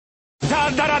da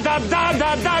da da da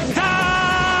da da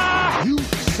da. You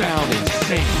sound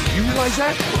insane. You realize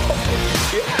that?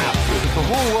 Yeah. The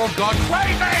whole world gone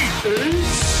crazy.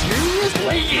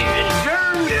 Seriously?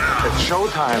 Yeah. It's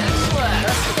showtime.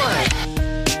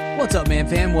 What's up, man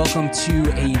fam? Welcome to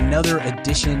another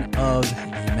edition of the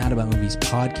Mad About Movies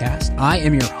podcast. I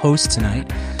am your host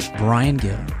tonight, Brian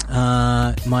Gill.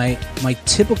 My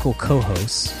typical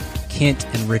co-hosts, Kent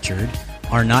and Richard,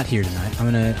 are not here tonight.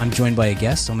 I'm joined by a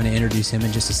guest. So I'm gonna introduce him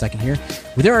in just a second here.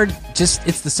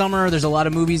 It's the summer. There's a lot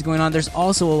of movies going on. There's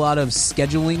also a lot of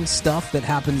scheduling stuff that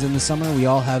happens in the summer. We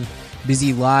all have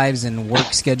busy lives and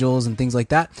work schedules and things like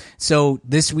that. So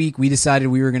this week we decided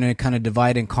we were going to kind of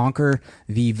divide and conquer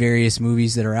the various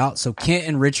movies that are out. So Kent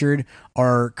and Richard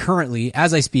are currently,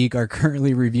 as I speak,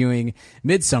 reviewing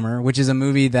Midsommar, which is a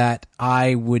movie that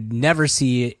I would never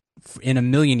see in a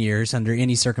million years under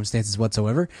any circumstances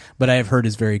whatsoever, but I have heard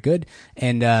is very good,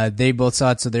 and they both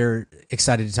saw it, so they're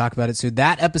excited to talk about it. So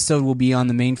that episode will be on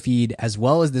the main feed as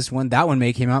well as this one. That one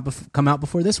may come out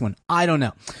before this one. I don't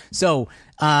know. So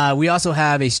we also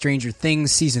have a Stranger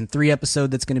Things season 3 episode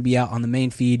that's going to be out on the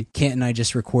main feed. Kent and I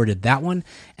just recorded that one,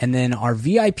 and then our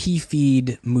VIP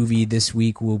feed movie this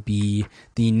week will be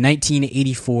the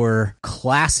 1984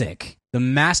 classic, the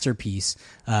masterpiece,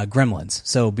 Gremlins.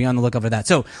 So be on the lookout for that.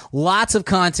 So lots of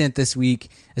content this week,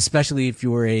 especially if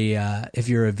you're a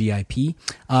VIP.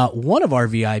 One of our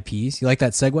VIPs, you like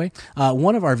that segue?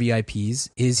 One of our VIPs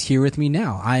is here with me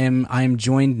now. I am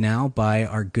joined now by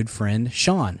our good friend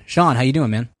Sean. Sean, how you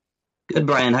doing, man? Good,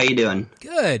 Brian. How you doing?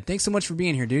 Good. Thanks so much for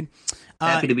being here, dude.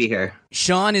 Happy to be here.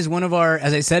 Sean is one of our,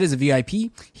 as I said, is a VIP.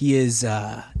 He is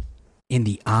in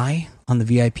the eye on the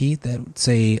VIP. That's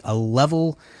a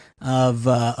level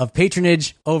of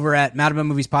patronage over at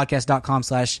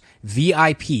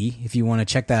madaboutmoviespodcast.com/VIP if you want to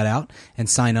check that out and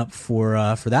sign up for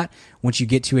that. Once you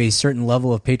get to a certain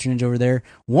level of patronage over there,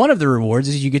 one of the rewards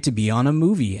is you get to be on a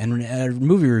movie and a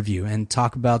movie review and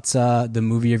talk about the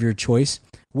movie of your choice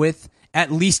with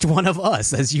at least one of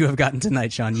us, as you have gotten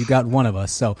tonight, Sean. You got one of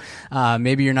us, so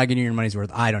maybe you're not getting your money's worth.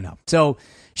 I don't know. So,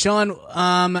 Sean,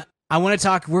 I want to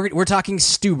talk, we're talking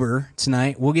Stuber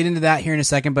tonight. We'll get into that here in a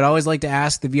second, but I always like to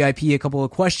ask the VIP a couple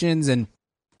of questions and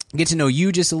get to know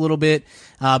you just a little bit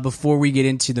before we get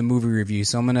into the movie review.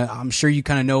 So I'm sure you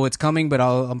kind of know what's coming, but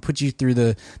I'll put you through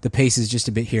the paces just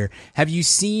a bit here. Have you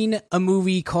seen a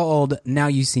movie called Now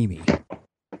You See Me?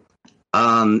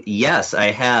 Yes,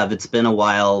 I have. It's been a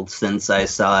while since I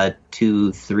saw it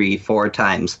 2, 3, 4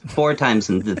 times. 4 times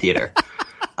in the theater.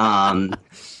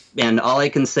 And all I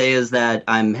can say is that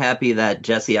I'm happy that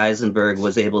Jesse Eisenberg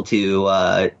was able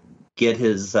to get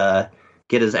his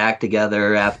act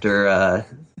together after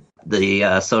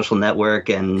the Social Network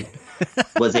and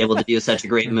was able to do such a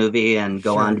great movie and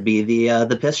go on to be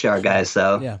the Piss Jar guy.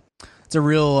 So yeah, it's a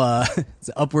real it's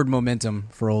upward momentum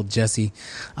for old Jesse.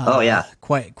 Oh yeah,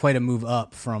 quite a move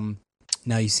up from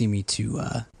Now You See Me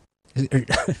to.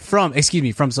 From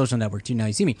Social Network to Now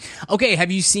You See Me. Okay,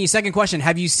 second question,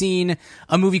 have you seen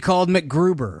a movie called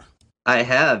MacGruber? I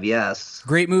have, yes.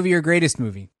 Great movie or greatest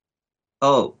movie?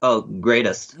 Oh,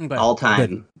 greatest. Okay. All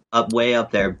time. Good. Way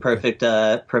up there. Perfect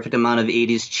amount of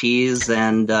 80s cheese,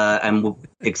 and I'm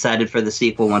excited for the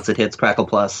sequel once it hits Crackle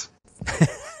Plus.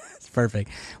 It's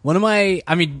perfect.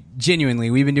 Genuinely,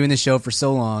 we've been doing this show for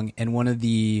so long, and one of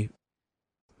the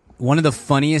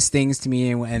funniest things to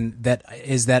me, and that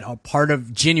is that part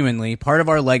of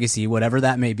our legacy, whatever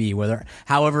that may be,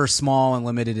 however small and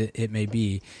limited it may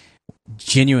be,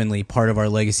 genuinely part of our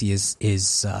legacy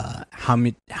is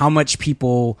how much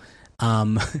people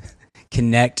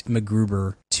connect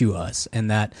MacGruber to us,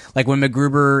 and that, like, when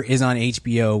MacGruber is on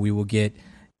HBO, we will get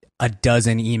a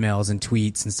dozen emails and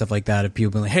tweets and stuff like that of people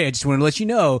being like, hey, I just want to let you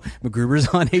know MacGruber's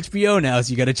on HBO now,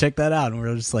 so you got to check that out. And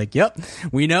we're just like, yep,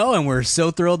 we know, and we're so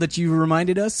thrilled that you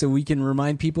reminded us so we can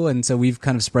remind people. And so we've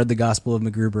kind of spread the gospel of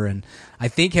MacGruber, and I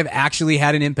think have actually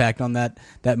had an impact on that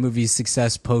movie's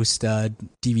success post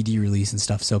DVD release and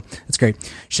stuff. So that's great.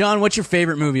 Sean, what's your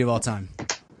favorite movie of all time?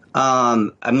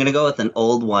 I'm going to go with an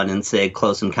old one and say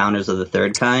Close Encounters of the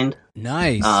Third Kind.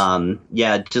 Nice.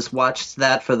 Yeah, just watched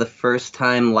that for the first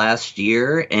time last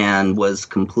year and was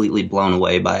completely blown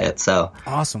away by it. So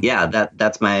awesome. Yeah,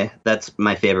 that's my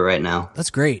favorite right now. That's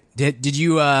great. Did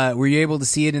you were you able to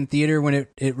see it in theater when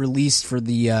it released for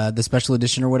the special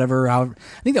edition or whatever? I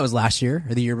think that was last year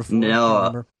or the year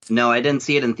before. No, I didn't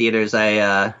see it in theaters.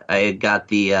 I got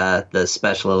the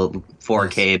special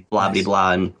 4K blah blah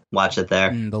blah and watched it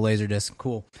there. The Laserdisc,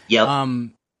 cool. Yep.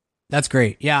 That's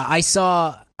great. Yeah,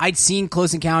 I'd seen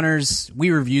Close Encounters. We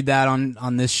reviewed that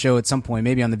on this show at some point,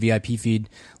 maybe on the VIP feed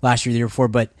last year, the year before.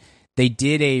 But they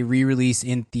did a re-release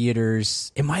in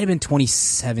theaters. It might have been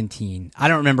 2017. I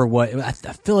don't remember what. I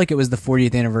feel like it was the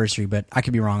 40th anniversary, but I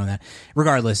could be wrong on that.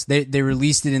 Regardless, they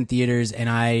released it in theaters, and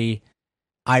I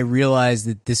realized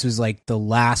that this was like the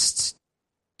last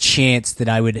chance that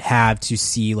I would have to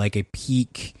see like a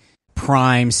peak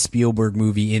prime Spielberg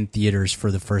movie in theaters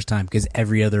for the first time, because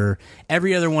every other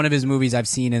one of his movies I've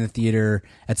seen in the theater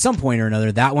at some point or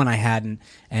another. That one I hadn't,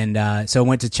 and so I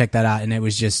went to check that out, and it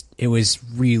was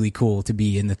really cool to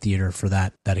be in the theater for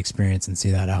that experience and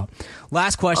see that out.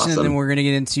 Last question, awesome. And then we're gonna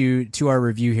get into our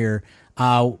review here.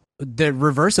 The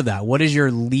reverse of that, what is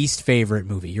your least favorite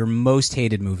movie, your most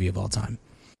hated movie of all time?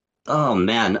 Oh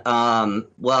man,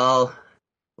 well,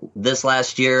 this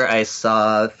last year I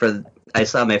saw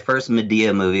my first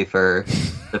Medea movie for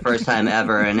the first time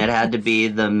ever, and it had to be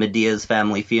the Medea's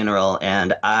Family Funeral,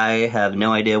 and I have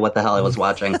no idea what the hell I was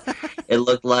watching. It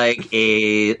looked like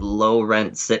a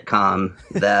low-rent sitcom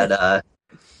that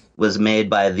was made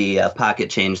by the pocket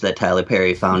change that Tyler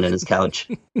Perry found in his couch.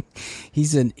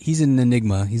 He's an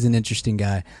enigma. He's an interesting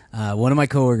guy. One of my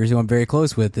coworkers, who I'm very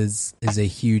close with, is a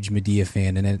huge Medea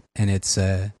fan, and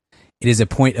it is a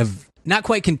point of not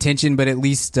quite contention, but at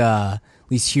least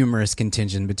humorous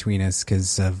contention between us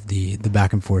because of the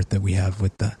back and forth that we have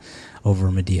with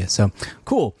over Medea. So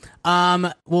cool.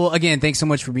 Well, again, thanks so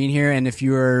much for being here. And if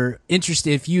you're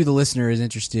interested, if you, the listener, is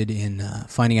interested in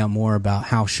finding out more about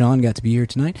how Sean got to be here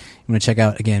tonight, you want to check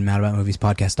out, again,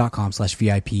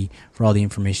 madaboutmoviespodcast.com/VIP for all the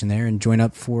information there, and join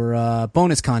up for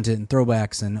bonus content and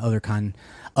throwbacks and other kind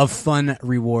of fun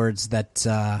rewards that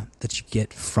you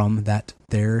get from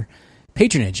their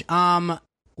patronage.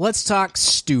 Let's talk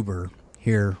Stuber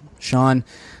here, Sean.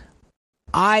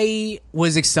 I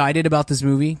was excited about this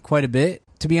movie quite a bit,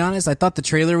 to be honest. I thought the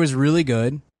trailer was really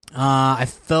good. I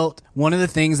felt one of the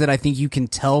things that I think you can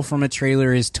tell from a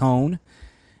trailer is tone,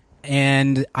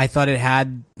 and I thought it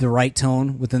had the right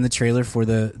tone within the trailer for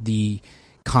the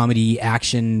comedy,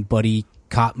 action, buddy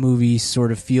cop movie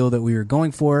sort of feel that we were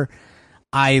going for.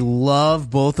 I love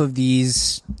both of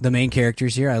the main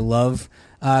characters here. I love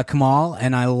Kamal,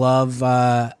 and I love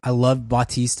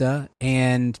Bautista,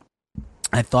 and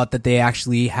I thought that they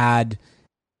actually had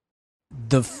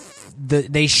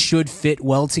they should fit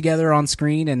well together on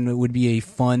screen, and it would be a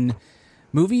fun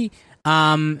movie.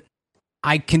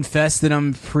 I confess that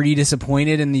I'm pretty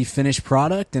disappointed in the finished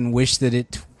product and wish that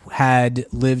it had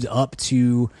lived up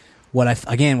to what I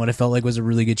felt like was a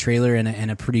really good trailer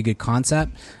and a pretty good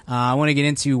concept. I want to get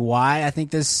into why I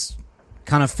think this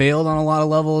kind of failed on a lot of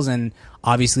levels, and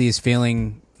obviously is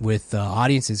failing with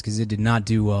audiences because it did not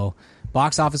do well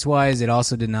box office wise. It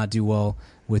also did not do well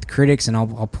with critics, and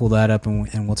I'll pull that up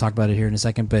and we'll talk about it here in a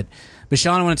second. But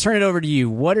Sean, I want to turn it over to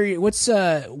you.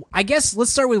 I guess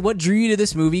let's start with what drew you to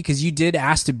this movie, because you did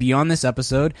ask to be on this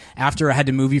episode after I had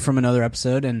to move you from another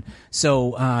episode, and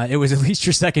so it was at least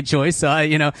your second choice.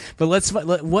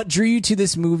 But what drew you to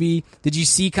this movie? Did you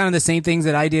see kind of the same things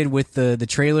that I did with the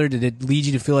trailer? Did it lead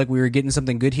you to feel like we were getting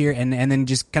something good here? And then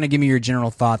just kind of give me your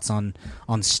general thoughts on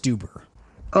Stuber.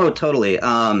 Oh, totally.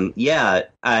 Yeah,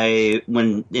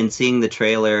 when seeing the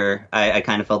trailer, I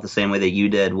kind of felt the same way that you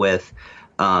did with,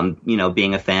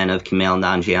 being a fan of Kumail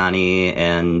Nanjiani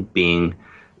and being,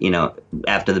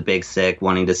 after The Big Sick,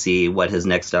 wanting to see what his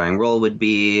next starring role would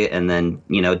be. And then,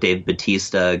 Dave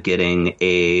Bautista getting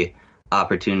a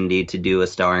opportunity to do a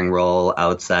starring role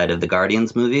outside of the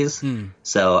Guardians movies.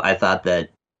 So I thought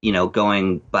that,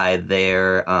 going by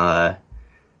the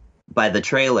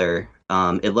trailer,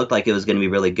 it looked like it was going to be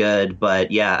really good,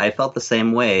 but yeah, I felt the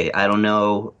same way. I don't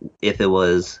know if it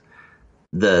was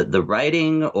the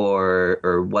writing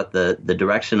or what the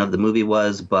direction of the movie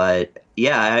was, but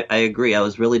yeah, I agree. I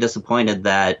was really disappointed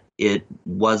that it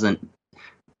wasn't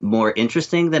more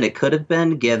interesting than it could have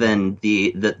been given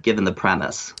the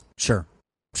premise. Sure.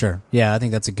 Yeah, I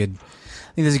think that's a good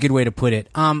way to put it.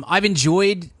 I've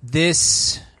enjoyed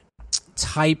this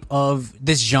type of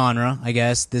this genre, I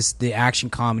guess, the action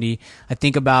comedy. I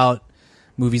think about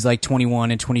movies like 21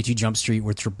 and 22 Jump Street,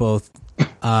 which are both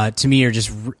to me are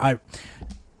just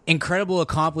incredible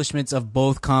accomplishments of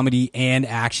both comedy and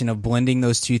action, of blending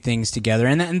those two things together.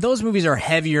 And those movies are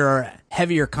heavier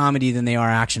comedy than they are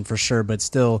action for sure, but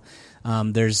still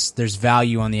there's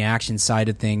value on the action side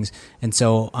of things. And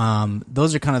so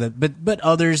those are kind of but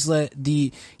others,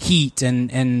 the Heat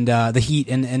and the Heat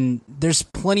and there's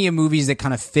plenty of movies that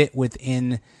kind of fit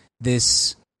within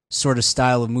this sort of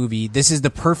style of movie. This is the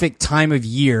perfect time of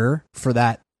year for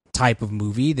that type of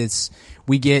movie.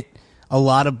 We get a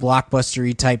lot of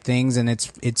blockbustery type things, and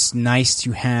it's nice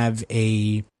to have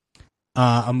a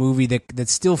a movie that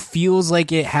still feels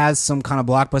like it has some kind of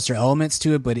blockbuster elements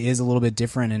to it, but is a little bit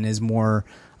different and is more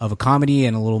of a comedy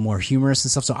and a little more humorous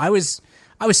and stuff. So I was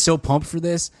so pumped for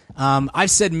this.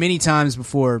 I've said many times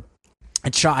before,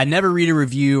 I never read a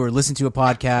review or listen to a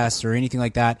podcast or anything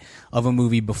like that of a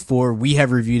movie before we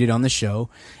have reviewed it on the show,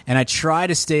 and I try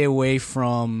to stay away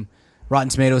from Rotten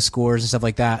Tomatoes scores and stuff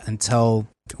like that until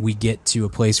we get to a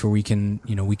place where we can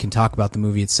talk about the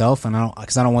movie itself, and I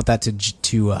don't want that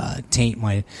to taint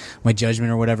my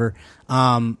judgment or whatever.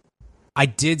 I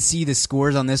did see the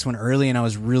scores on this one early, and I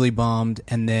was really bummed,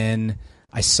 and then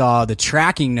I saw the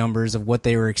tracking numbers of what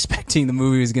they were expecting the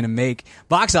movie was going to make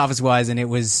box office wise, and it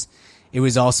was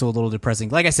also a little depressing.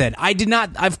 Like I said, I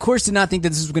of course did not think that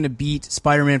this was going to beat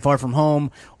Spider-Man Far From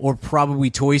Home or probably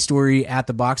Toy Story at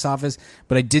the box office,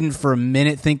 but I didn't for a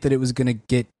minute think that it was going to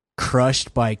get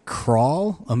crushed by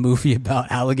Crawl, a movie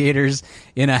about alligators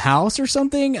in a house or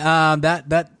something.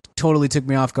 That totally took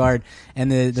me off guard,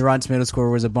 and the Rotten Tomatoes score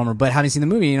was a bummer. But having seen the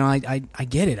movie, I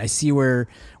get it. I see where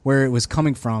it was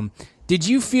coming from. Did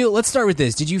you feel? Let's start with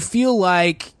this. Did you feel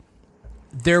like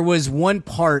there was one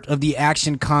part of the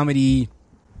action comedy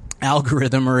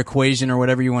algorithm or equation or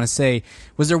whatever you want to say?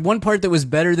 Was there one part that was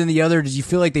better than the other? Did you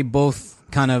feel like they both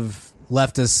kind of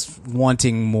left us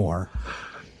wanting more?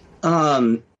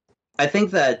 I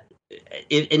think that,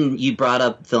 and you brought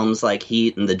up films like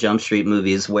Heat and the Jump Street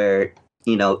movies where,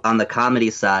 on the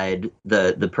comedy side,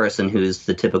 the person who's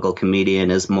the typical comedian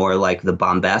is more like the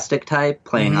bombastic type,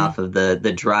 playing off of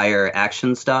the drier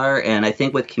action star. And I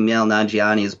think with Kumail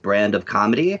Nanjiani's brand of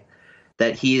comedy,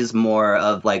 that he's more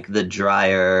of like the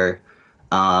drier,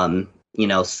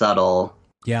 subtle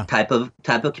type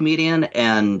of comedian.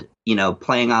 And,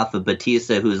 playing off of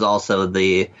Batista, who's also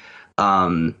the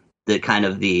kind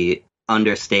of the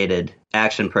understated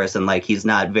action person. Like, he's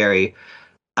not very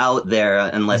out there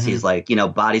unless he's like,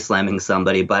 body slamming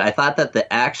somebody. But I thought that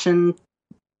the action,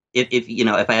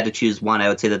 if I had to choose one, I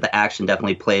would say that the action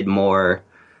definitely played more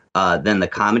than the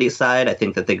comedy side. I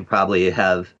think that they could probably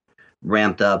have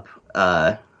ramped up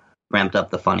the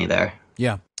funny there.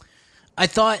 Yeah. I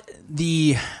thought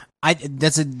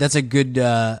that's a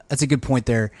good point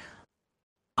there.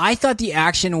 I thought the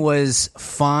action was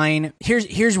fine.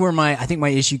 Here's where I think my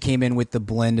issue came in with the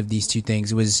blend of these two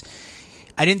things. It was,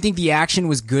 I didn't think the action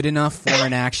was good enough for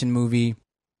an action movie,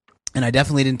 and I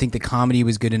definitely didn't think the comedy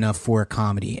was good enough for a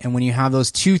comedy. And when you have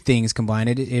those two things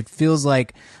combined, it feels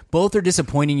like both are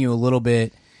disappointing you a little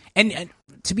bit. And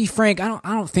to be frank, I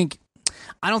don't think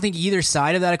either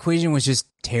side of that equation was just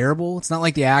terrible. It's not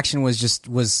like the action was just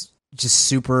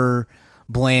super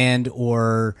bland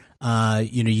or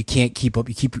you can't keep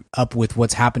up with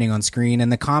what's happening on screen.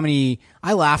 And the comedy,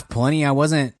 I laughed plenty. I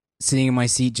wasn't sitting in my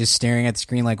seat just staring at the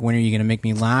screen like, when are you going to make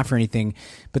me laugh or anything?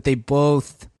 But they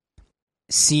both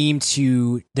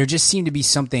there just seemed to be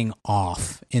something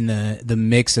off in the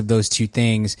mix of those two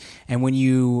things. And when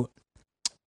you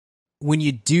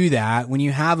do that, when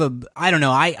you have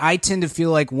I tend to feel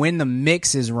like when the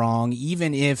mix is wrong,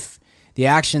 even if the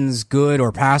action's good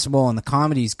or passable and the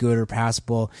comedy's good or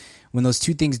passable, when those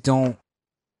two things don't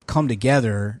come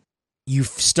together, you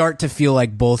start to feel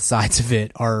like both sides of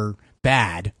it are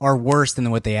bad, are worse than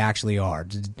what they actually are.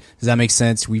 Does that make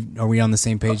sense? Are we on the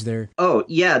same page there? Oh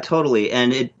yeah, totally.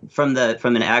 And from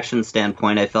an action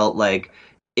standpoint, I felt like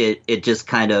it just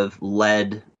kind of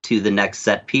led to the next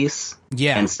set piece.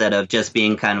 Yeah. Instead of just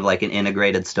being kind of like an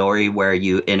integrated story where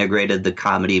you integrated the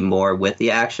comedy more with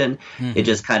the action, it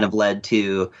just kind of led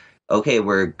to, okay,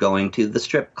 we're going to the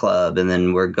strip club, and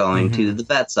then we're going to the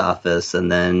vet's office,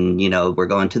 and then, we're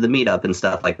going to the meetup and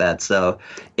stuff like that. So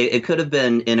it could have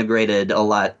been integrated a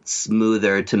lot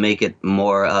smoother to make it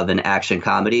more of an action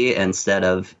comedy instead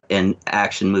of an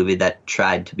action movie that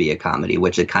tried to be a comedy,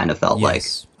 which it kind of felt like.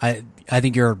 I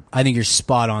think you're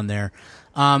spot on there.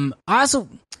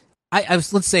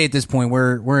 Let's say at this point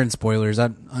we're in spoilers. I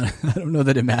don't know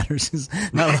that it matters because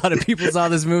not a lot of people saw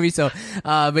this movie. So,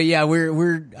 but yeah,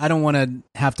 I don't want to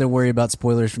have to worry about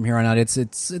spoilers from here on out.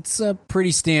 It's a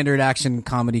pretty standard action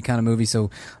comedy kind of movie. So,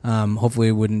 hopefully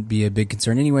it wouldn't be a big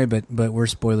concern anyway. But we're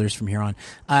spoilers from here on.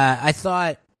 I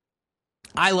thought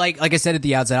like I said at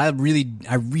the outset, I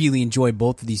really enjoy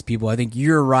both of these people. I think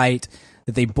you're right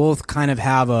that they both kind of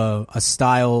have a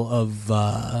style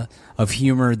of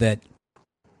humor that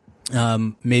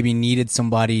maybe needed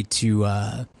somebody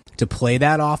to play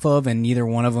that off of, and neither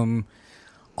one of them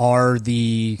are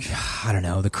the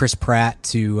Chris Pratt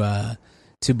to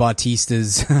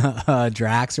Bautista's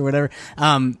Drax or whatever.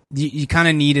 You kind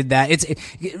of needed that. It's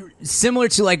similar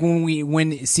to like when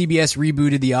CBS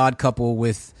rebooted The Odd Couple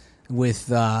with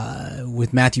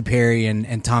Matthew Perry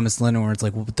and Thomas Lennon, where it's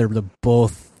like, well, they're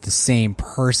both the same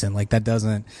person. Like, that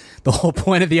doesn't, the whole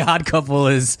point of The Odd Couple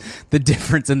is the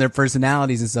difference in their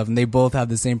personalities and stuff, and they both have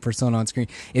the same persona on screen.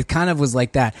 It kind of was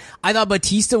like that. I thought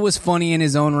Bautista was funny in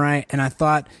his own right, and I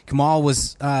thought Kamal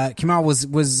was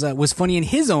funny in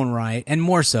his own right, and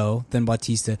more so than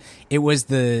Bautista. It was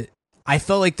I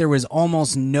felt like there was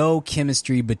almost no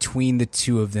chemistry between the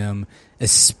two of them,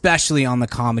 especially on the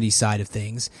comedy side of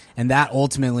things. And that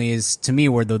ultimately is, to me,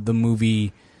 where the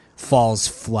movie falls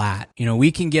flat. You know,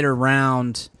 we can get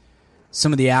around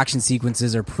some of the action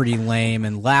sequences are pretty lame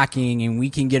and lacking, and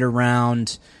we can get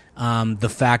around the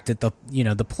fact that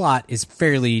the plot is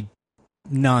fairly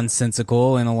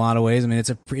nonsensical in a lot of ways. I mean,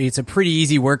 it's a pretty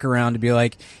easy workaround to be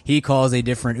like, he calls a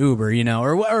different Uber, you know,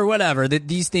 or whatever. That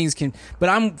these things can, but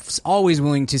I'm always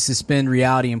willing to suspend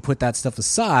reality and put that stuff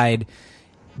aside.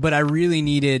 But I really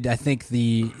needed, I think,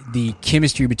 the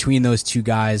chemistry between those two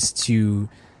guys to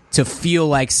feel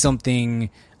like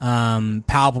something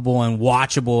palpable and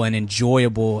watchable and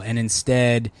enjoyable, and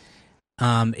instead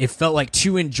it felt like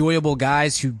two enjoyable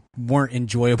guys who weren't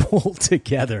enjoyable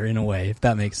together in a way, if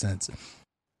that makes sense.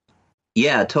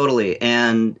 Yeah, totally.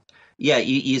 And yeah,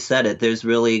 you said it. There's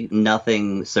really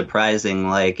nothing surprising.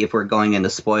 Like, if we're going into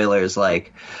spoilers,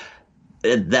 like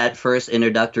that first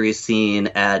introductory scene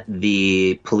at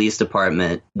the police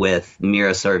department with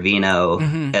Mira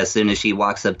Sorvino, as soon as she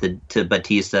walks up to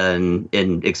Bautista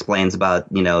and explains about,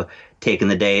 you know, taking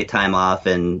the time off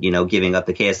and, you know, giving up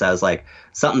the case, I was like,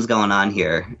 something's going on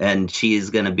here, and she's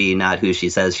going to be not who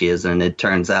she says she is. And it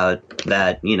turns out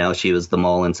that, you know, she was the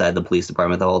mole inside the police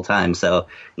department the whole time. So,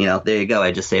 you know, there you go.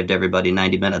 I just saved everybody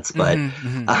 90 minutes. But,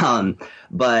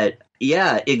 but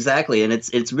yeah, exactly. And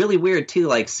it's really weird too,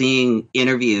 like seeing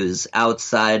interviews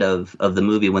outside of the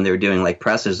movie when they were doing like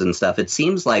pressers and stuff. It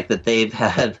seems like that they've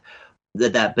had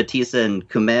that Bautista and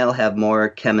Kumail have more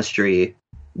chemistry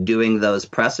doing those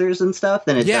pressers and stuff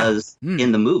than it does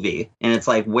in the movie. And it's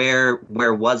like, where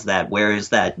was that? Where is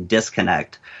that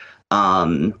disconnect?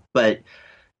 But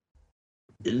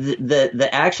the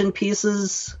action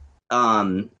pieces,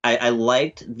 I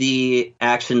liked the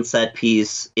action set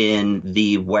piece in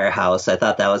the warehouse. I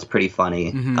thought that was pretty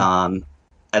funny.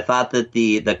 I thought that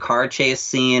the car chase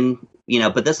scene, you know,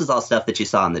 but this is all stuff that you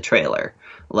saw in the trailer.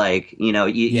 Like, you know,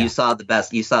 you saw the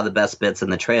best bits in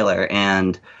the trailer.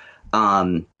 And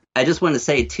I just want to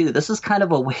say too, this is kind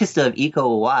of a waste of Iko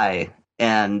Uwais.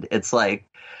 And it's like,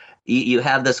 you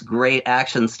have this great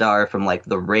action star from like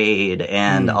The Raid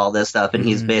and all this stuff, and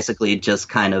he's basically just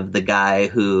kind of the guy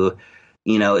who,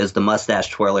 you know, is the mustache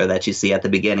twirler that you see at the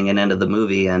beginning and end of the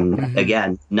movie. And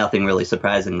again, nothing really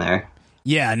surprising there.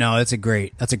 Yeah, no, that's a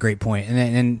great point.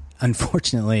 And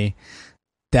unfortunately,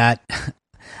 that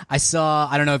I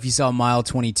don't know if you saw Mile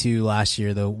 22 last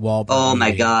year, the Wahlberg movie.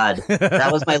 My God.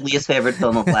 That was my least favorite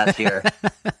film of last year.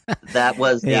 That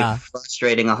was a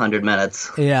frustrating 100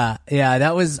 minutes. Yeah,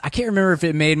 that was, I can't remember if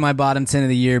it made my bottom 10 of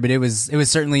the year, but it was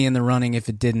certainly in the running if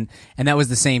it didn't. And that was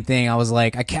the same thing. I was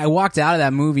like, I walked out of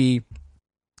that movie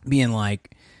being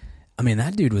like, I mean,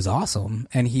 that dude was awesome,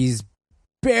 and he's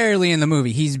barely in the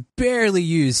movie. He's barely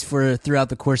used throughout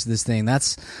the course of this thing.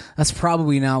 That's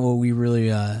probably not what we really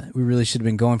should have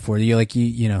been going for. You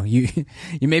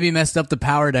maybe messed up the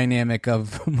power dynamic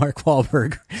of Mark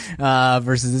Wahlberg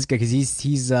versus this guy, because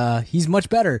he's much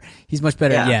better. He's much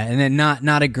better. Yeah. And then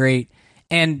not a great,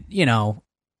 and you know,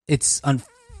 it's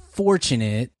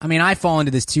unfortunate. I mean, I fall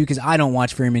into this too because I don't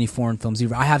watch very many foreign films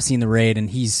either. I have seen The Raid, and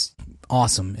he's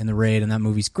awesome in The Raid, and that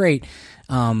movie's great.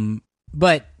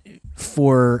 But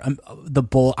for the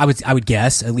bulk, I would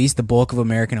guess at least the bulk of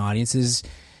American audiences,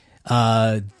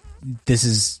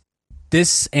 this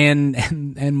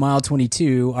and Mile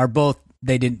 22 are both,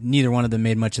 neither one of them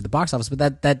made much of the box office,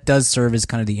 but that does serve as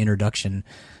kind of the introduction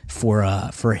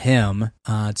for him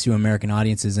to American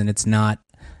audiences, and it's not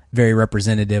very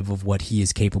representative of what he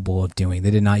is capable of doing.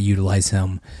 They did not utilize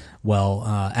him well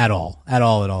at all.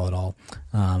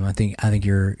 I think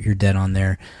you're dead on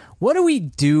there. What do we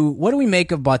do? What do we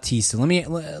make of Bautista?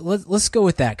 Let's go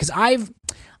with that, because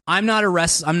I'm not a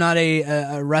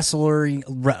wrestler.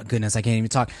 Goodness, I can't even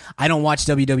talk. I don't watch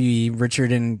WWE.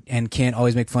 Richard and Kent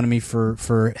always make fun of me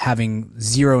for having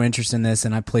zero interest in this,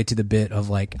 and I play to the bit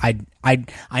of like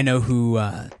I know who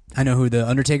the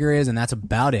Undertaker is, and that's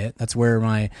about it. That's where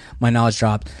my knowledge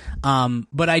dropped.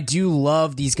 But I do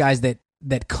love these guys that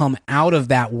come out of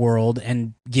that world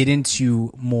and get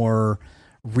into more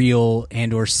real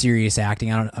and or serious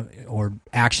acting, or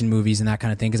action movies and that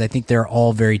kind of thing, because I think they're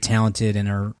all very talented and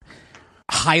are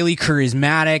highly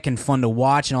charismatic and fun to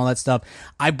watch and all that stuff.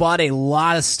 I bought a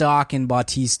lot of stock in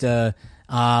Bautista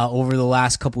over the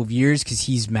last couple of years because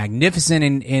he's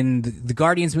magnificent in the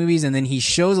Guardians movies, and then he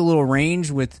shows a little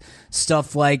range with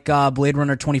stuff like Blade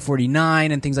Runner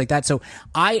 2049 and things like that. So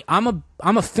I'm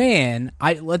a fan.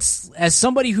 As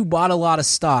somebody who bought a lot of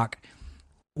stock,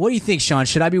 what do you think, Sean?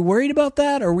 Should I be worried about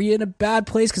that? Are we in a bad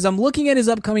place? Because I'm looking at his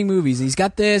upcoming movies. He's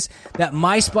got that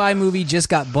My Spy movie just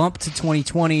got bumped to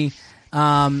 2020.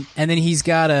 And then he's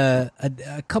got a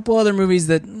couple other movies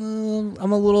that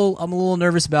I'm a little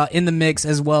nervous about in the mix,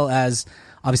 as well as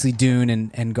obviously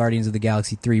Dune and Guardians of the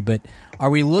Galaxy 3. But are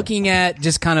we looking at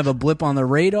just kind of a blip on the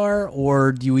radar,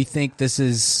 or do we think this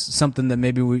is something that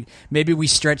maybe we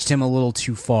stretched him a little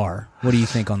too far? What do you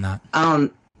think on that?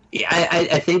 Yeah,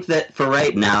 I think that for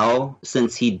right now,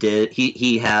 since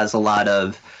he has a lot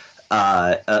of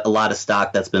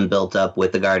stock that's been built up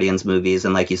with the Guardians movies,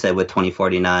 and like you said, with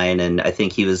 2049, and I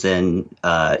think he was in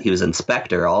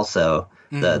Spectre also,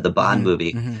 the Bond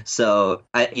movie. Mm-hmm. So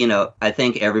I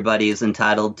think everybody is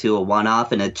entitled to a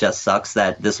one-off, and it just sucks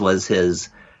that this was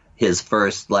his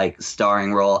first like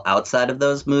starring role outside of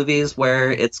those movies,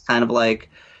 where it's kind of like,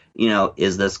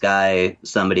 is this guy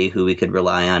somebody who we could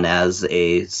rely on as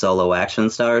a solo action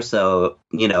star? So,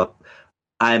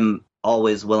 I'm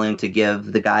always willing to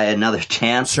give the guy another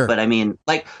chance. Sure. But I mean,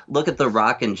 like, look at The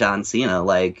Rock and John Cena.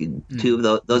 Like,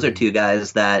 those are two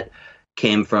guys that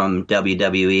came from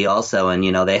WWE also, and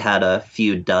they had a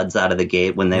few duds out of the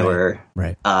gate when they were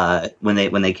when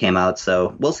they came out.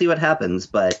 So we'll see what happens.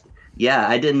 But yeah,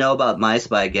 I didn't know about My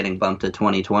Spy getting bumped to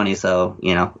 2020, so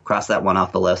cross that one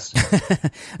off the list.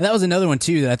 That was another one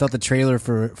too that I thought the trailer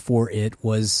for it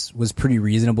was pretty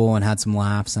reasonable and had some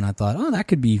laughs, and I thought, oh, that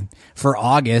could be for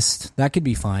August, that could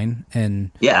be fine.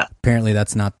 And yeah, apparently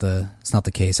it's not the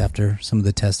case after some of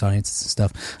the test audiences and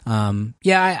stuff.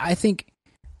 I think.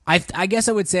 I guess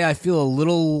I would say I feel a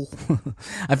little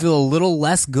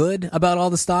less good about all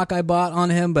the stock I bought on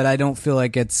him, but I don't feel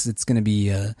like it's going to be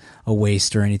a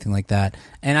waste or anything like that.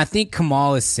 And I think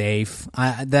Kamal is safe.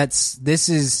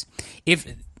 If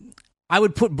I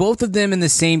would put both of them in the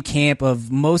same camp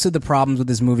of most of the problems with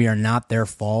this movie are not their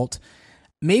fault.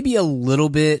 Maybe a little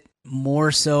bit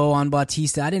more so on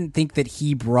Bautista. I didn't think that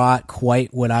he brought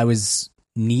quite what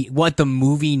what the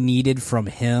movie needed from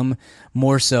him,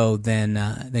 more so than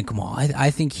Kamal. I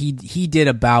think he did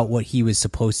about what he was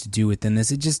supposed to do within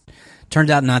this. It just turned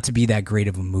out not to be that great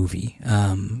of a movie.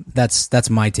 That's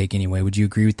my take anyway. Would you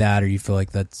agree with that, or you feel like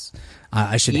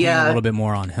I should hang a little bit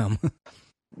more on him?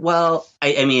 Well,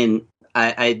 I mean,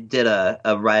 I did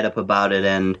a write-up about it,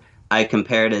 and I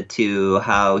compared it to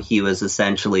how he was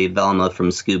essentially Velma from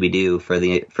Scooby-Doo for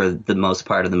the most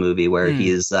part of the movie, where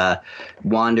he's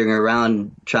wandering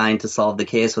around trying to solve the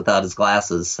case without his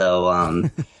glasses. So, I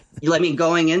mean,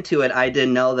 going into it, I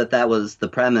didn't know that was the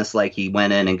premise. Like, he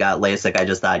went in and got LASIK. I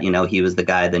just thought, he was the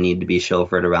guy that needed to be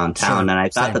chauffeured around town. Sure, and I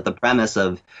thought that the premise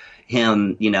of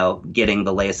him, getting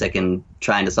the LASIK and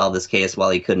trying to solve this case while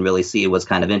he couldn't really see was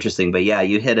kind of interesting. But yeah,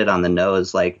 you hit it on the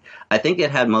nose. Like, I think it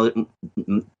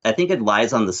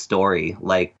lies on the story.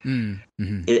 Like,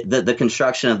 the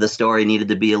construction of the story needed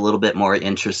to be a little bit more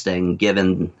interesting,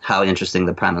 given how interesting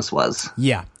the premise was.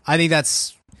 Yeah, I think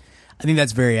that's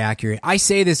very accurate. I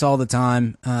say this all the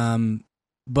time,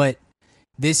 but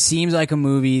this seems like a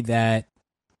movie that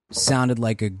sounded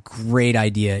like a great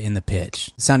idea in the pitch.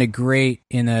 It sounded great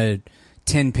in a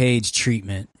 10-page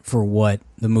treatment for what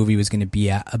the movie was going to be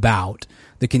about.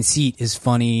 The conceit is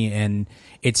funny, and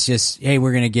it's just, hey,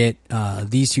 we're going to get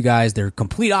these two guys. They're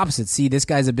complete opposites. See, this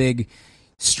guy's a big,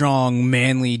 strong,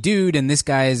 manly dude, and this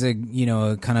guy is a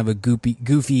kind of a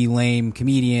goofy, lame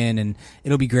comedian, and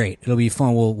it'll be great. It'll be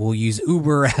fun. We'll use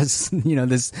Uber as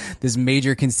this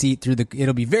major conceit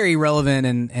it'll be very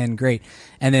relevant and great.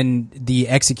 And then the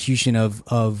execution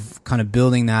of kind of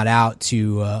building that out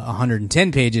to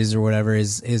 110 pages or whatever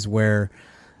is where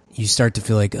you start to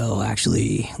feel like, oh,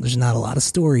 actually, there's not a lot of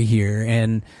story here.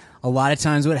 And a lot of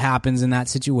times what happens in that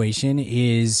situation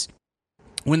is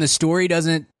when the story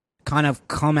doesn't kind of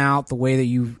come out the way that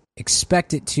you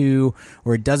expect it to,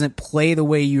 or it doesn't play the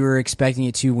way you were expecting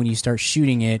it to when you start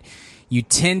shooting it, you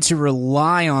tend to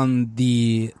rely on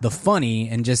the funny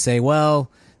and just say, well,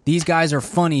 these guys are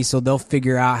funny, so they'll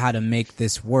figure out how to make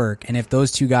this work. And if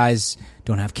those two guys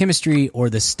don't have chemistry, or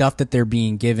the stuff that they're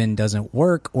being given doesn't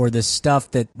work, or the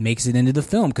stuff that makes it into the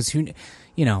film, because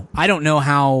I don't know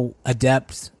how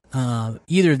adept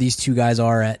either of these two guys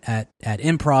are at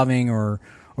improving or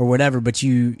whatever, but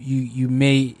you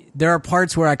may, there are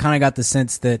parts where I kind of got the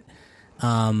sense that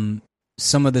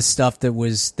some of the stuff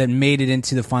that made it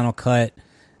into the final cut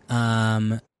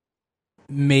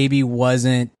maybe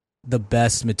wasn't the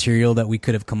best material that we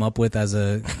could have come up with as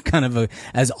a kind of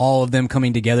as all of them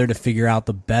coming together to figure out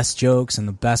the best jokes and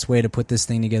the best way to put this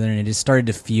thing together, and it just started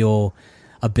to feel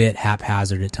a bit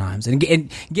haphazard at times, and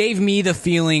it gave me the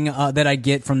feeling that I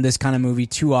get from this kind of movie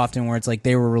too often, where it's like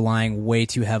they were relying way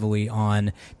too heavily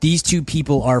on these two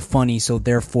people are funny, so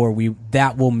therefore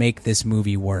that will make this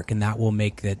movie work, and that will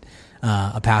make it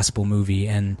a passable movie,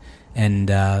 and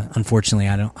unfortunately,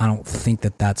 I don't think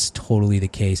that that's totally the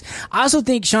case. I also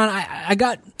think, Sean, I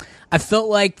felt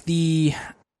like the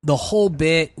whole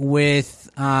bit with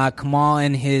Kamal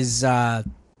and his not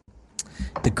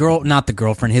the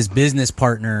girlfriend, his business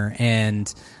partner,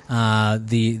 and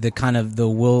the kind of the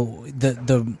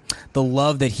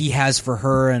love that he has for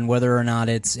her, and whether or not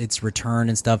it's returned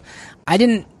and stuff. I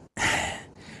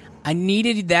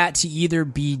needed that to either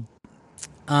be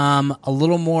a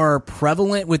little more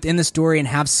prevalent within the story and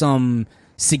have some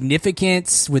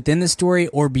significance within the story,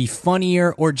 or be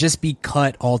funnier, or just be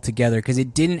cut altogether, because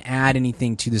it didn't add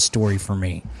anything to the story for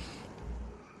me.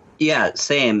 Yeah,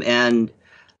 same. And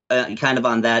kind of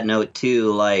on that note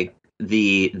too, like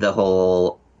the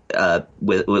whole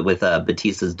with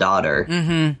Batista's daughter,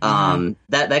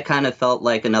 that kind of felt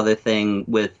like another thing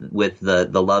with the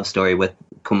love story with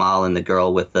Kamal and the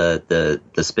girl with the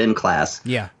spin class.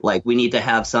 Yeah, like we need to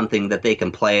have something that they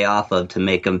can play off of to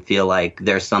make them feel like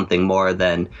there's something more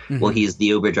than well, he's the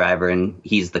Uber driver and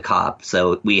he's the cop,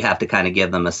 so we have to kind of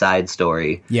give them a side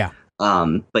story. Yeah.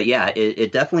 But yeah,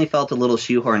 it definitely felt a little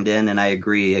shoehorned in, and I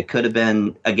agree. It could have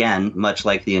been, again, much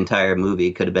like the entire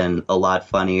movie, could have been a lot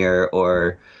funnier,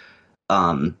 or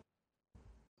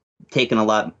taken a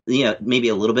lot, maybe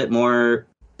a little bit more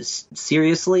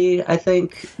seriously, I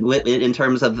think, in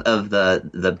terms of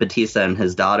the Batista and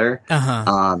his daughter.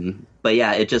 But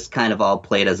yeah, it just kind of all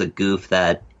played as a goof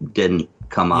that didn't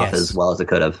come off as well as it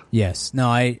could have. Yes. No,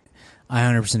 I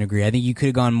 100% agree. I think you could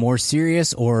have gone more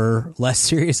serious or less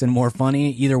serious and more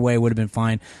funny. Either way would have been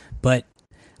fine. But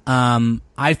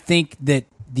I think that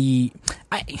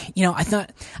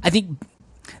I think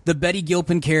the Betty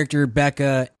Gilpin character,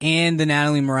 Becca, and the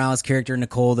Natalie Morales character,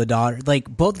 Nicole, the daughter, like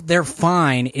both, they're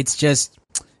fine. It's just,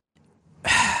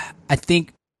 I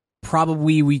think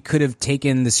probably we could have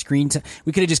taken the screen time.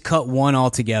 We could have just cut one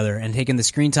altogether and taken the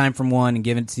screen time from one and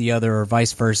given it to the other, or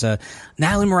vice versa.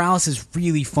 Natalie Morales is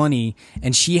really funny,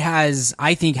 and she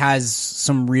I think has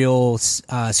some real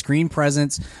screen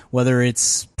presence, whether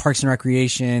it's Parks and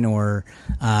Recreation or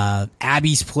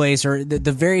Abby's Place, or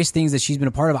the various things that she's been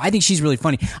a part of. I think she's really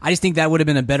funny. I just think that would have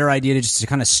been a better idea to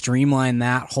kind of streamline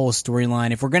that whole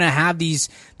storyline. If we're going to have this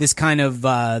kind of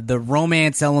the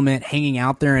romance element hanging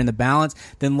out there in the balance,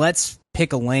 then let's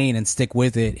pick a lane and stick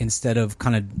with it instead of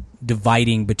kind of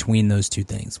dividing between those two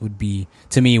things. Would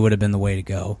have been the way to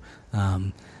go.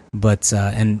 But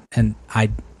I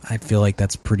feel like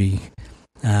that's pretty.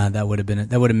 That would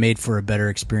have made for a better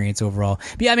experience overall.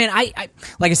 But yeah, I mean, I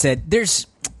like I said,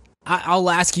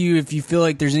 I'll ask you if you feel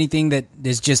like there's anything that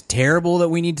is just terrible that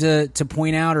we need to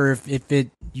point out, or if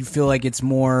you feel like it's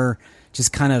more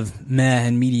just kind of meh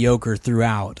and mediocre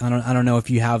throughout. I don't know if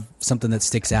you have something that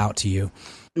sticks out to you.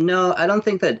 No, I don't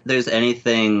think that there's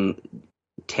anything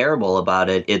terrible about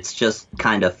it. It's just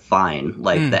kind of fine.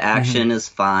 Like the action is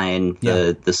fine,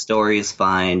 the story is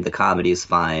fine, the comedy is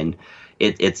fine.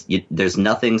 There's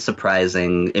nothing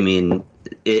surprising. I mean,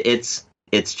 it's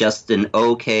just an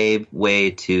okay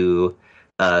way to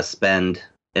spend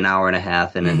an hour and a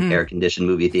half in an air-conditioned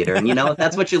movie theater. And if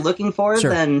that's what you're looking for,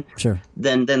 then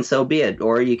so be it.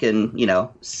 Or you can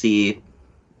see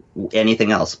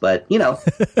anything else. But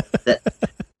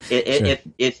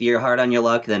if you're hard on your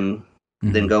luck, then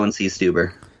go and see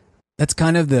Stuber. That's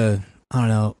kind of the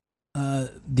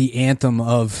the anthem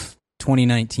of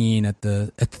 2019 at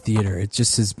the theater. It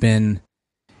just has been.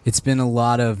 It's been a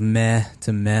lot of meh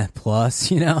to meh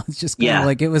plus. It's just kind of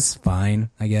like it was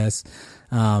fine, I guess.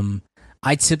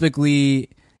 I typically,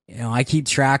 I keep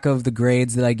track of the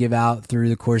grades that I give out through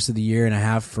the course of the year, and I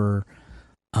have for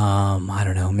I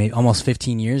don't know, maybe almost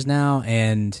 15 years now,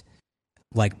 and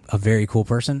like a very cool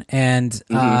person. And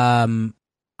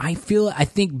I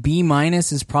think B-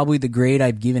 is probably the grade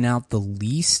I've given out the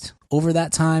least over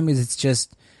that time, is it's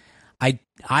just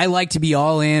I like to be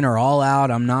all in or all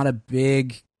out. I'm not a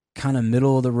big kind of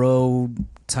middle of the road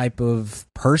type of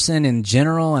person in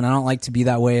general, and I don't like to be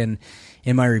that way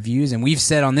in my reviews. And we've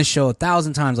said on this show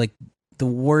 1,000 times, like, the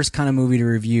worst kind of movie to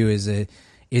review is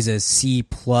a C+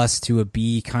 to a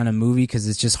B kind of movie, because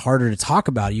it's just harder to talk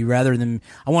about. I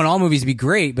want all movies to be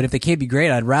great, but if they can't be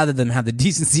great, I'd rather them have the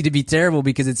decency to be terrible,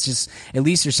 because it's just, at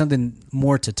least there's something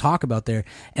more to talk about there.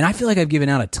 And I feel like I've given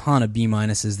out a ton of B-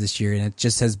 this year, and it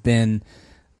just has been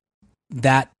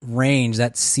that range,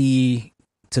 that C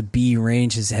to B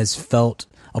range has felt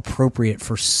appropriate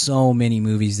for so many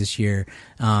movies this year,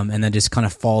 and then just kind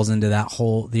of falls into that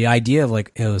whole, the idea of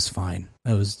like, it was fine,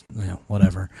 it was,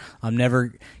 whatever. I'm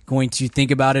never going to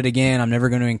think about it again. I'm never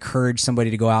going to encourage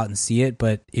somebody to go out and see it,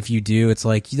 but if you do, it's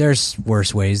like there's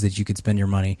worse ways that you could spend your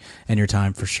money and your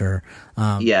time for sure.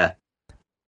 Yeah.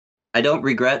 I don't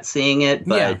regret seeing it,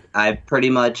 but I pretty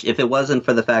much, if it wasn't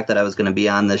for the fact that I was going to be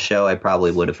on this show, I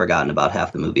probably would have forgotten about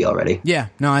half the movie already. Yeah,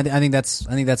 no, I think that's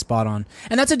spot on,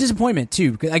 and that's a disappointment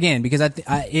too. Again, because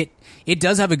it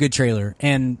does have a good trailer,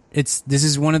 and this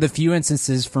is one of the few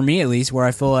instances for me at least where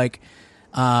I feel like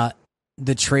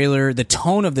the trailer, the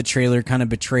tone of the trailer, kind of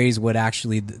betrays what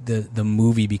actually the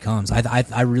movie becomes.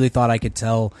 I really thought I could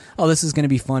tell, oh, this is going to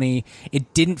be funny.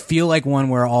 It didn't feel like one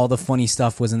where all the funny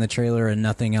stuff was in the trailer and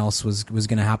nothing else was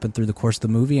going to happen through the course of the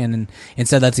movie. And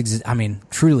instead,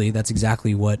 truly, that's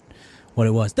exactly what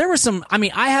it was. There were some,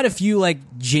 I had a few like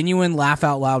genuine laugh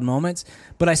out loud moments,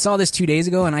 but I saw this 2 days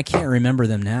ago and I can't remember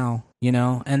them now,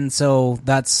 and so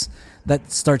that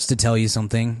starts to tell you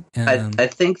something. I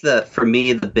think that for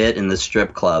me, the bit in the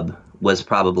strip club was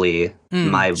probably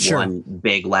my one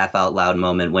big laugh out loud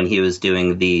moment when he was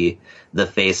doing the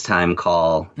FaceTime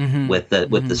call with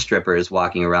the strippers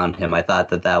walking around him. I thought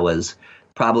that was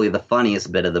probably the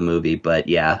funniest bit of the movie. But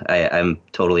yeah, I'm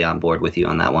totally on board with you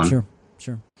on that one.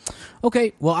 Sure.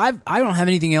 Okay, well, I don't have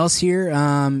anything else here.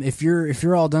 If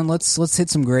you're all done, let's hit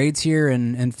some grades here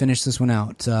and finish this one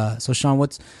out. So Sean,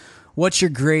 what's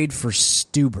your grade for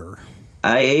Stuber?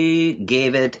 I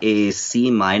gave it a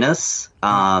C-.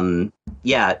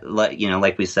 Yeah,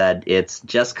 like we said, it's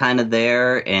just kind of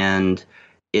there, and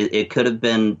it could have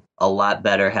been a lot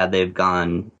better had they've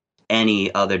gone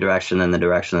any other direction than the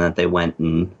direction that they went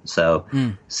in. So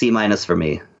C- for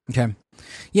me. Okay.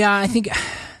 Yeah, I think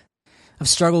I've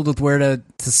struggled with where to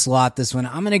slot this one.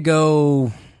 I'm gonna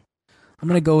go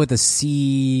with a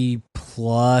C+,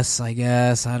 I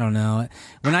guess. I don't know.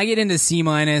 When I get into C-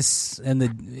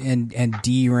 and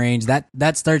D range,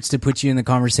 that starts to put you in the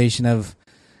conversation of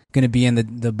going to be in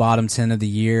the bottom 10 of the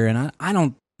year, and I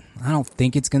don't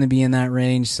think it's going to be in that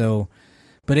range. So,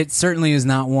 but it certainly is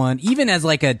not one. Even as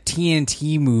like a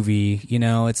TNT movie,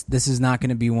 this is not going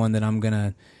to be one that I'm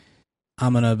gonna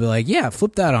be like, yeah,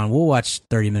 flip that on. We'll watch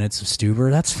 30 minutes of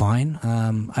Stuber. That's fine.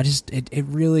 It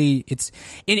really, it's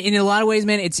in a lot of ways,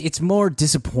 man, it's more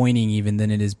disappointing even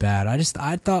than it is bad.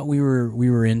 I thought we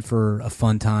were in for a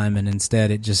fun time, and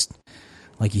instead it just,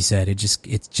 like you said,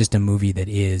 it's just a movie that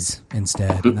is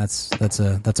instead. And that's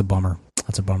a bummer.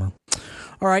 That's a bummer.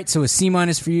 All right, so a C-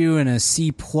 for you and a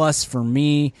C+ for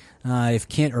me. If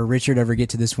Kent or Richard ever get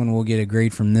to this one, we'll get a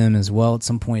grade from them as well at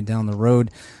some point down the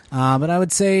road. But I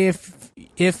would say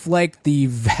if like the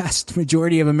vast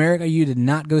majority of America, you did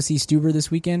not go see Stuber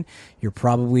this weekend, you're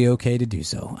probably okay to do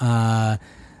so.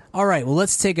 All right, well,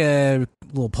 let's take a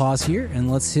little pause here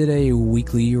and let's hit a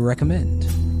weekly recommend.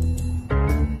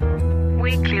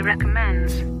 Weekly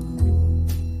recommends.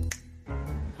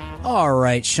 All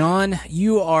right, Sean,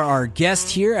 you are our guest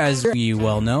here, as we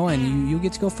well know, and you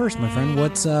get to go first, my friend.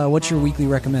 What's your weekly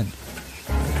recommend?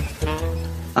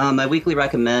 My weekly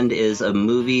recommend is a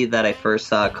movie that I first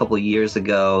saw a couple years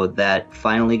ago that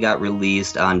finally got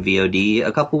released on VOD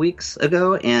a couple weeks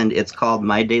ago, and it's called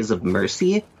My Days of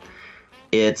Mercy.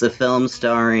 It's a film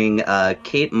starring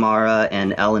Kate Mara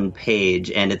and Ellen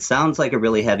Page, and it sounds like a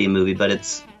really heavy movie, but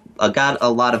it's got a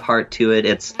lot of heart to it.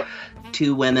 It's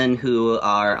two women who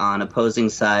are on opposing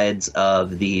sides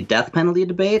of the death penalty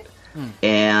debate,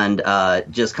 and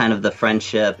just kind of the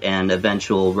friendship and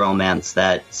eventual romance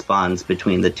that spawns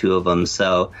between the two of them.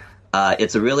 So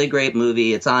it's a really great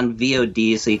movie. It's on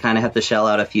VOD, so you kind of have to shell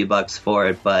out a few bucks for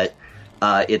it, but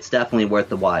it's definitely worth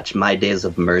the watch. My Days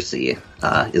of Mercy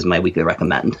is my weekly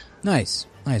recommend. Nice.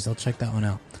 I'll check that one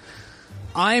out.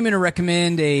 I'm going to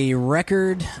recommend a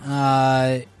record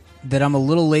that I'm a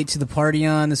little late to the party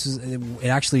on. This is it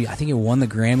actually, I think it won the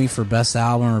Grammy for Best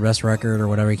Album or Best Record or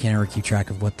whatever. I can't ever keep track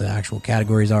of what the actual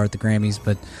categories are at the Grammys,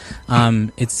 but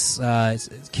it's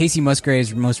Kacey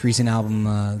Musgrave's most recent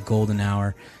album, Golden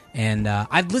Hour. And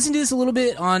I've listened to this a little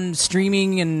bit on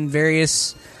streaming and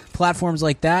various platforms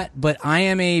like that, but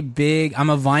I'm a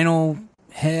vinyl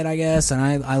head, I guess,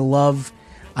 and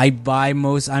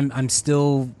I'm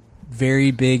still very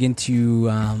big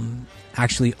into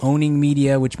actually owning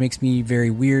media, which makes me very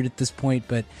weird at this point,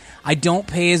 but I don't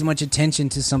pay as much attention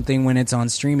to something when it's on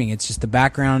streaming. It's just the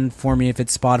background for me. If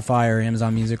it's Spotify or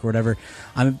Amazon Music or whatever,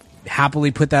 I'm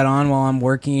happily put that on while I'm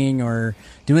working or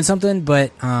doing something,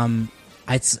 but I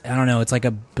don't know, it's like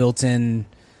a built-in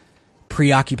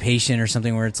preoccupation or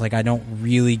something where it's like I don't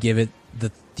really give it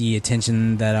the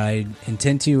attention that I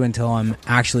intend to until I'm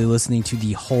actually listening to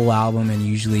the whole album, and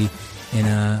usually in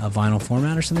a vinyl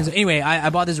format or something. So anyway, I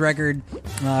bought this record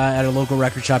at a local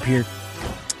record shop here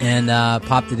and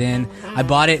popped it in. I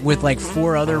bought it with like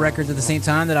 4 other records at the same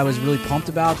time that I was really pumped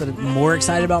about, that I'm more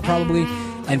excited about probably,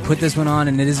 and put this one on,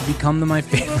 and it has become my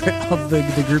favorite of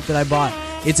the group that I bought.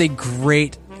 It's a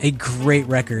great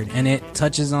record, and it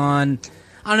touches on,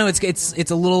 I don't know,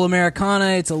 it's a little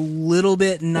Americana, it's a little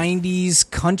bit 90s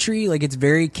country, like it's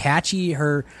very catchy.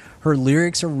 Her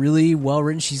lyrics are really well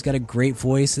written. She's got a great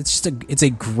voice. It's a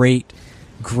great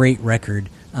record.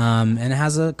 And it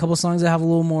has a couple songs that have a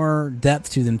little more depth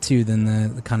to them too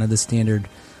than the kind of the standard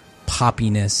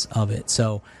poppiness of it.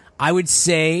 So I would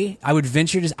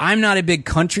venture to, I'm not a big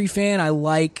country fan. I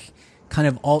like kind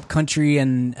of alt country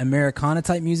and Americana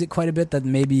type music quite a bit. That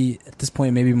maybe at this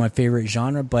point maybe my favorite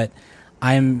genre, but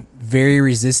I'm very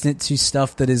resistant to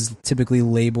stuff that is typically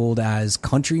labeled as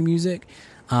country music.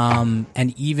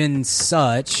 And even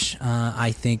such,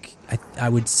 I think I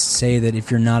would say that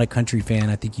if you're not a country fan,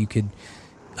 I think you could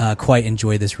quite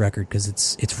enjoy this record because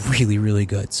it's really, really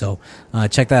good. So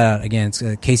check that out. Again, it's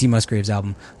Casey Musgrave's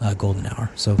album, Golden Hour.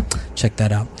 So check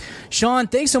that out. Sean,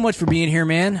 thanks so much for being here,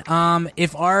 man.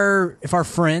 If our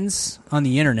friends on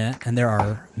the internet, and there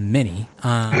are many,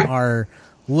 are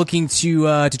looking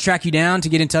to track you down, to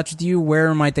get in touch with you,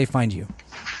 where might they find you?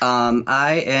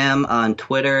 I am on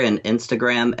Twitter and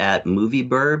Instagram at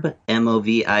MovieBurb,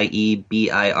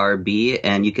 MovieBirb,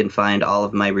 and you can find all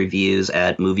of my reviews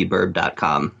at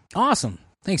movieburb.com. Awesome.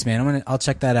 Thanks, man. I'll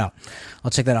check that out.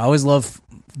 I always love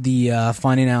the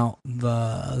finding out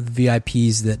the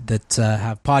VIPs that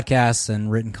have podcasts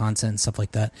and written content and stuff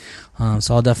like that.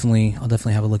 So I'll definitely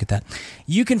have a look at that.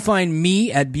 You can find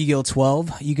me at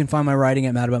bgill12. You can find my writing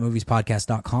at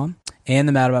madaboutmoviespodcast.com and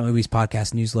the Mad About Movies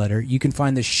podcast newsletter. You can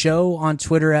find the show on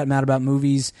Twitter at Mad About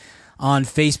Movies, on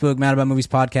Facebook, Mad About Movies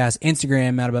Podcast,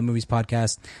 Instagram, Mad About Movies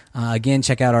Podcast. Again,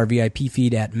 check out our VIP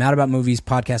feed at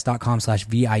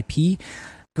madaboutmoviespodcast.com/VIP.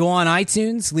 Go on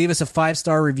iTunes, leave us a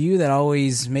 5-star review. That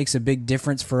always makes a big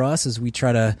difference for us as we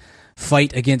try to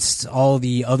fight against all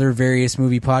the other various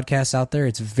movie podcasts out there.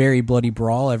 It's a very bloody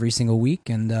brawl every single week,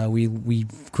 and we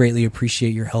greatly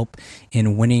appreciate your help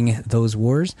in winning those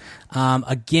wars.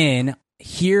 Again,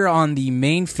 here on the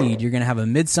main feed, you're going to have a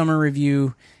Midsummer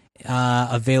review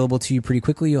available to you pretty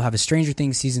quickly. You'll have a Stranger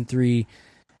Things Season 3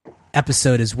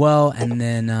 episode as well, and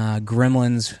then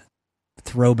Gremlins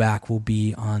Throwback will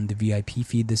be on the VIP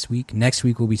feed this week. Next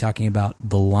week, we'll be talking about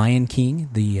The Lion King,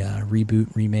 the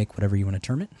reboot, remake, whatever you want to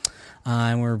term it.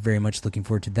 And we're very much looking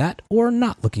forward to that, or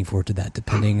not looking forward to that,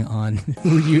 depending on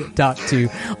who you talk to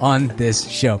on this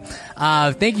show.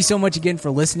 Thank you so much again for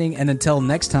listening, and until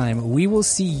next time, we will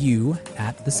see you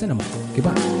at the cinema.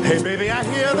 Goodbye. Hey, baby, I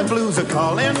hear the blues are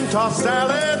calling, tossed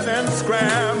salads and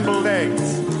scrambled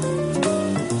eggs.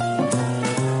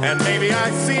 And maybe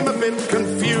I seem a bit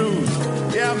confused.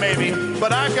 Yeah, maybe,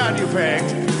 but I got you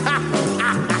pegged.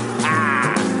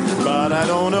 But I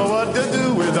don't know what to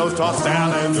do with those tossed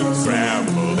salads and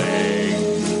scrambled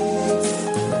eggs.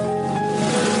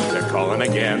 They're calling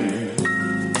again.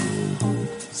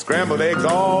 Scrambled eggs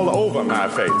all over my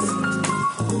face.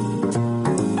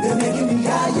 They're making me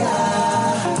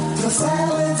yah-yah. Tossed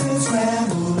salads and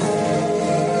scrambled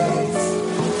eggs.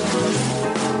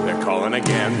 They're calling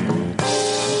again.